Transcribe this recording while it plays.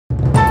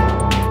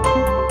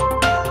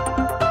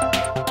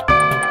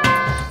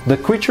The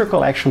Creature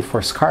Collection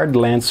for Scarred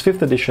Lands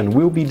 5th edition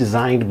will be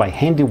designed by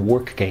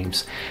Handiwork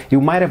Games.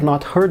 You might have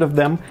not heard of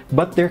them,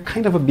 but they're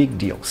kind of a big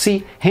deal.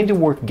 See,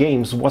 Handiwork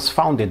Games was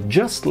founded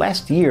just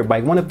last year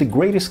by one of the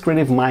greatest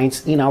creative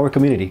minds in our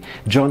community,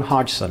 John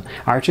Hodgson,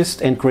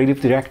 artist and creative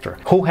director,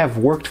 who have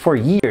worked for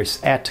years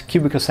at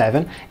Cubicle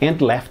 7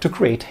 and left to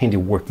create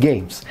Handiwork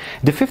Games.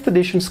 The 5th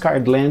edition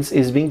Scarred Lands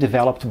is being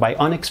developed by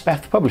Onyx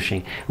Path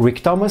Publishing.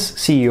 Rick Thomas,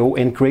 CEO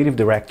and creative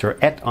director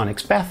at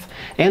Onyx Path,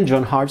 and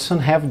John Hodgson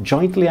have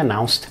jointly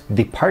announced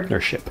the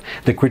partnership.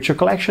 The Creature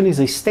Collection is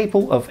a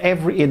staple of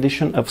every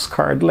edition of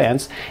Scarred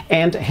Lands,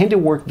 and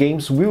Handiwork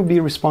Games will be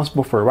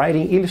responsible for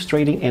writing,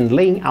 illustrating, and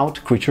laying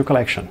out Creature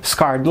Collection.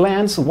 Scarred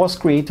Lands was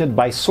created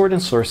by Sword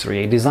and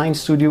Sorcery, a design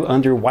studio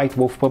under White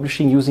Wolf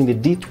Publishing, using the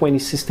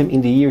D20 system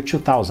in the year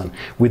 2000,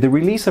 with the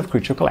release of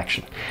Creature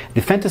Collection.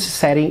 The fantasy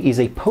setting is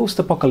a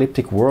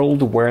post-apocalyptic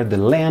world where the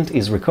land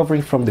is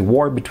recovering from the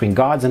war between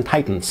gods and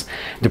titans.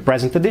 The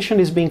present edition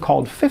is being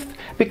called 5th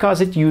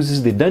because it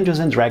uses the Dungeons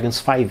 & Dragons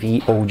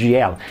 5e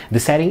OGL. The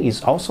setting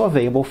is also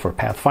available for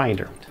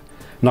Pathfinder.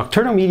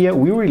 Nocturnal Media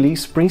will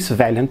release Prince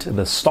Valiant,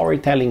 the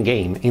storytelling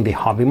game, in the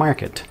hobby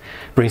market.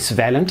 Prince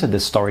Valiant, the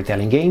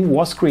storytelling game,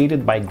 was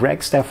created by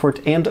Greg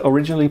Stafford and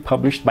originally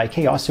published by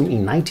Chaosium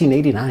in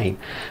 1989.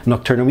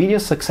 Nocturnal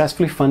Media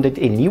successfully funded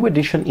a new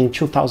edition in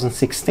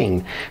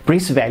 2016.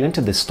 Prince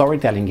Valiant, the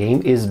storytelling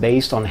game, is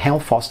based on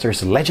Hal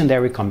Foster's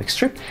legendary comic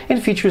strip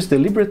and features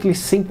deliberately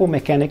simple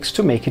mechanics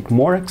to make it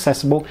more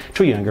accessible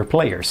to younger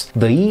players.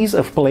 The ease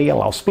of play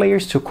allows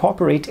players to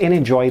cooperate and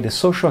enjoy the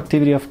social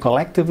activity of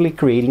collectively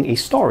creating a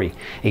story,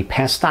 a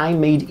pastime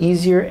made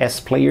easier as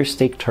players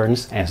take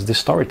turns as the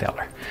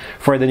storyteller.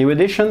 For the new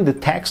edition, the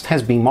text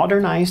has been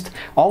modernized,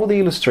 all the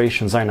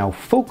illustrations are now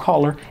full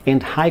color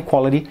and high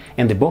quality,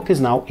 and the book is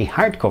now a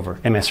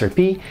hardcover.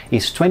 MSRP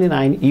is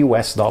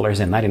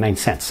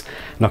 $29.99.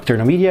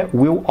 Nocturnal Media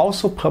will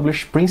also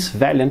publish Prince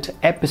Valiant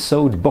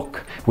Episode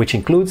Book, which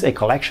includes a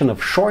collection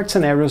of short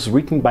scenarios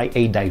written by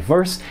a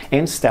diverse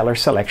and stellar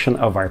selection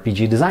of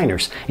RPG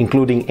designers,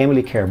 including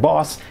Emily Kerr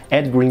Boss,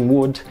 Ed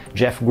Greenwood,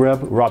 Jeff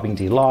Grubb, Robin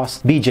D.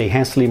 Loss, BJ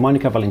Hensley,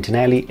 Monica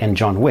Valentinelli, and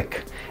John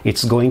Wick.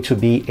 It's going to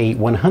be a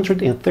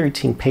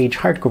 113-page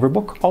hardcover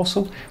book,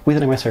 also with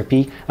an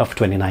MSRP of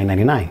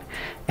 $29.99.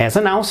 As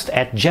announced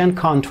at Gen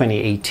Con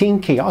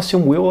 2018,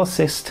 Chaosium will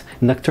assist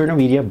Nocturnal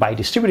Media by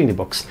distributing the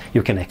books.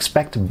 You can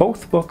expect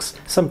both books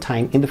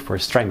sometime in the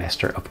first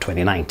trimester of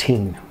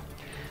 2019.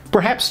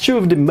 Perhaps two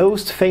of the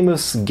most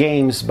famous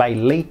games by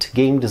late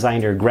game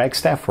designer Greg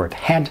Stafford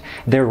had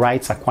their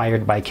rights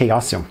acquired by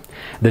Chaosium.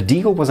 The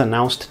deal was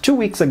announced 2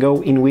 weeks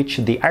ago, in which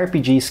the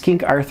RPGs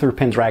King Arthur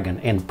Pendragon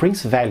and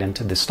Prince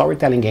Valiant, the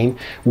storytelling game,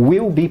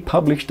 will be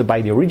published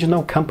by the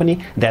original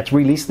company that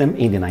released them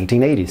in the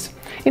 1980s.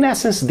 In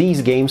essence,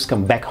 these games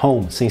come back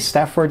home, since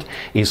Stafford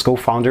is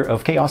co-founder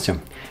of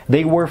Chaosium.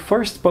 They were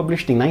first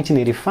published in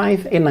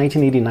 1985 and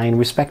 1989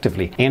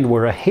 respectively, and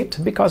were a hit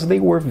because they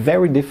were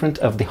very different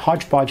of the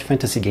hodgepodge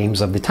fantasy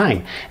games of the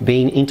time,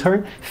 being in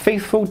turn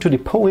faithful to the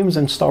poems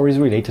and stories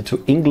related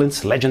to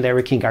England's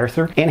legendary King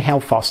Arthur and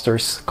Hal Foster's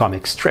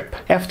comic strip.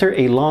 After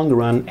a long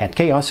run at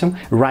Chaosium,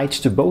 rights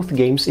to both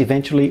games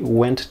eventually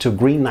went to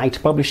Green Knight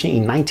Publishing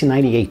in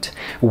 1998,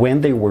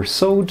 when they were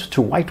sold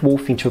to White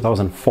Wolf in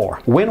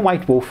 2004. When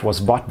White Wolf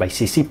was bought by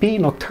CCP,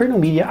 Nocturnal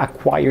Media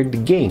acquired the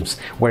games,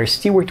 where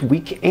Stuart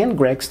Wick and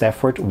Greg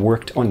Stafford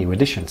worked on new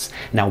editions.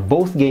 Now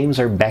both games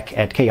are back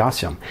at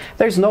Chaosium.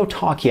 There's no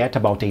talk yet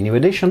about a new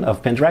edition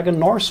of Pendragon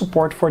nor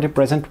support for the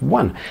present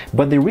one,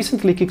 but the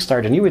recently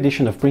kickstarted new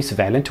edition of Prince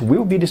Valiant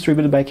will be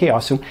distributed by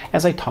Chaosium,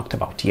 as I talked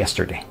about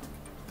yesterday.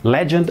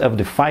 Legend of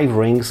the Five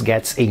Rings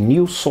gets a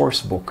new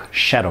sourcebook,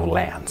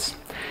 Shadowlands.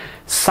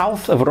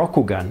 South of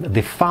Rokugan,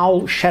 the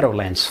foul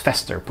Shadowlands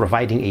fester,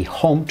 providing a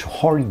home to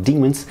horrid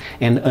demons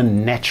and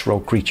unnatural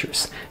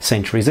creatures.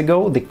 Centuries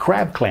ago, the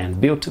Crab Clan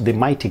built the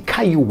mighty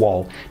Caillou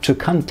Wall to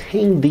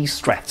contain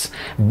these threats,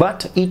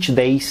 but each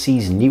day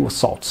sees new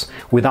assaults.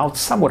 Without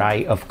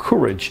samurai of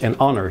courage and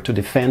honor to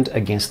defend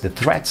against the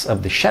threats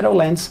of the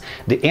Shadowlands,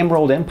 the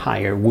Emerald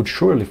Empire would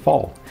surely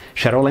fall.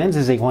 Shadowlands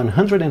is a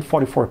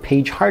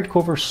 144-page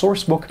hardcover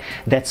sourcebook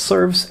that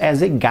serves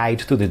as a guide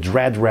to the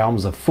dread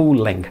realms of Fu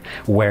Ling,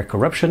 where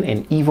corruption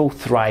and evil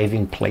thrive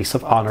in place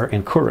of honor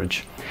and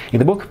courage. In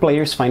the book,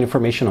 players find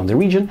information on the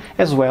region,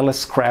 as well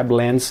as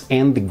Crablands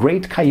and the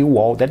Great Caillou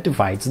Wall that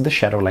divides the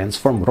Shadowlands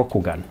from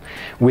Rokugan.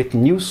 With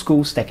new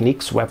schools,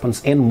 techniques,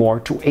 weapons, and more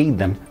to aid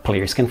them,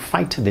 players can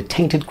fight the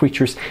tainted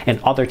creatures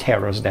and other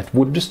terrors that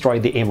would destroy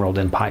the Emerald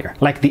Empire.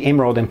 Like the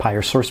Emerald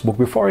Empire sourcebook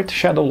before it,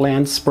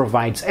 Shadowlands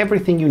provides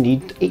everything you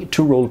need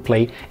to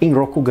roleplay in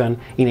Rokugan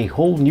in a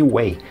whole new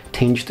way,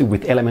 tinged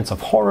with elements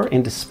of horror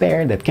and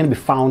despair that can be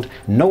found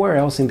nowhere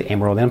else in the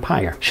Emerald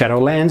Empire.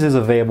 Shadowlands is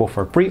available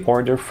for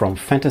pre-order from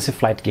Fantasy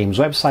Flight Games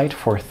website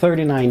for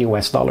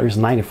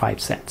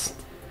 $39.95.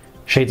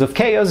 Shades of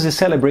Chaos is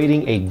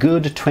celebrating a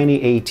good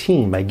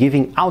 2018 by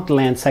giving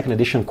Outlands 2nd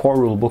Edition Core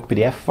Rulebook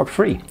PDF for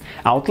free.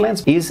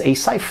 Outlands is a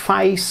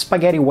sci-fi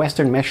spaghetti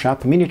western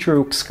mashup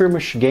miniature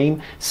skirmish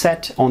game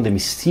set on the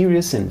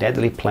mysterious and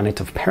deadly planet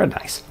of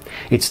Paradise.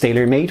 It's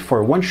tailor-made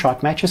for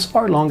one-shot matches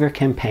or longer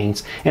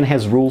campaigns and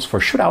has rules for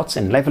shootouts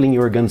and leveling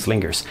your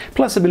gunslingers,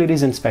 plus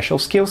abilities and special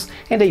skills,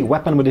 and a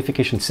weapon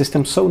modification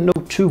system so no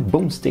two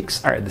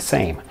boomsticks are the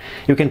same.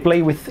 You can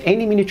play with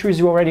any miniatures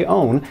you already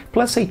own,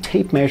 plus a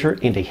tape measure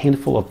and a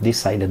handful of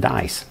decided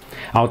dice.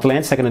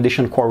 Outland 2nd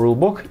Edition Core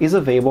Rulebook is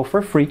available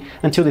for free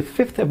until the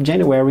 5th of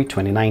January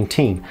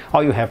 2019.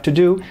 All you have to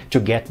do to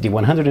get the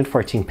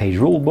 114-page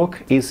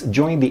rulebook is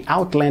join the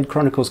Outland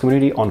Chronicles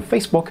community on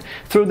Facebook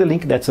through the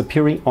link that's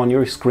appearing on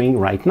your screen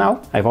right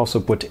now. I've also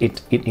put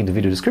it in the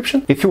video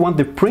description. If you want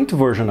the print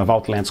version of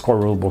Outland's Core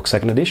Rulebook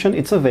 2nd Edition,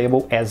 it's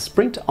available as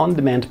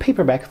print-on-demand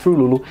paperback through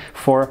Lulu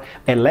for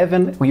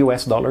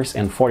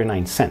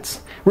 $11.49.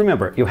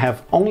 Remember, you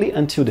have only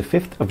until the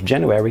 5th of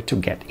January to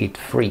get it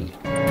free.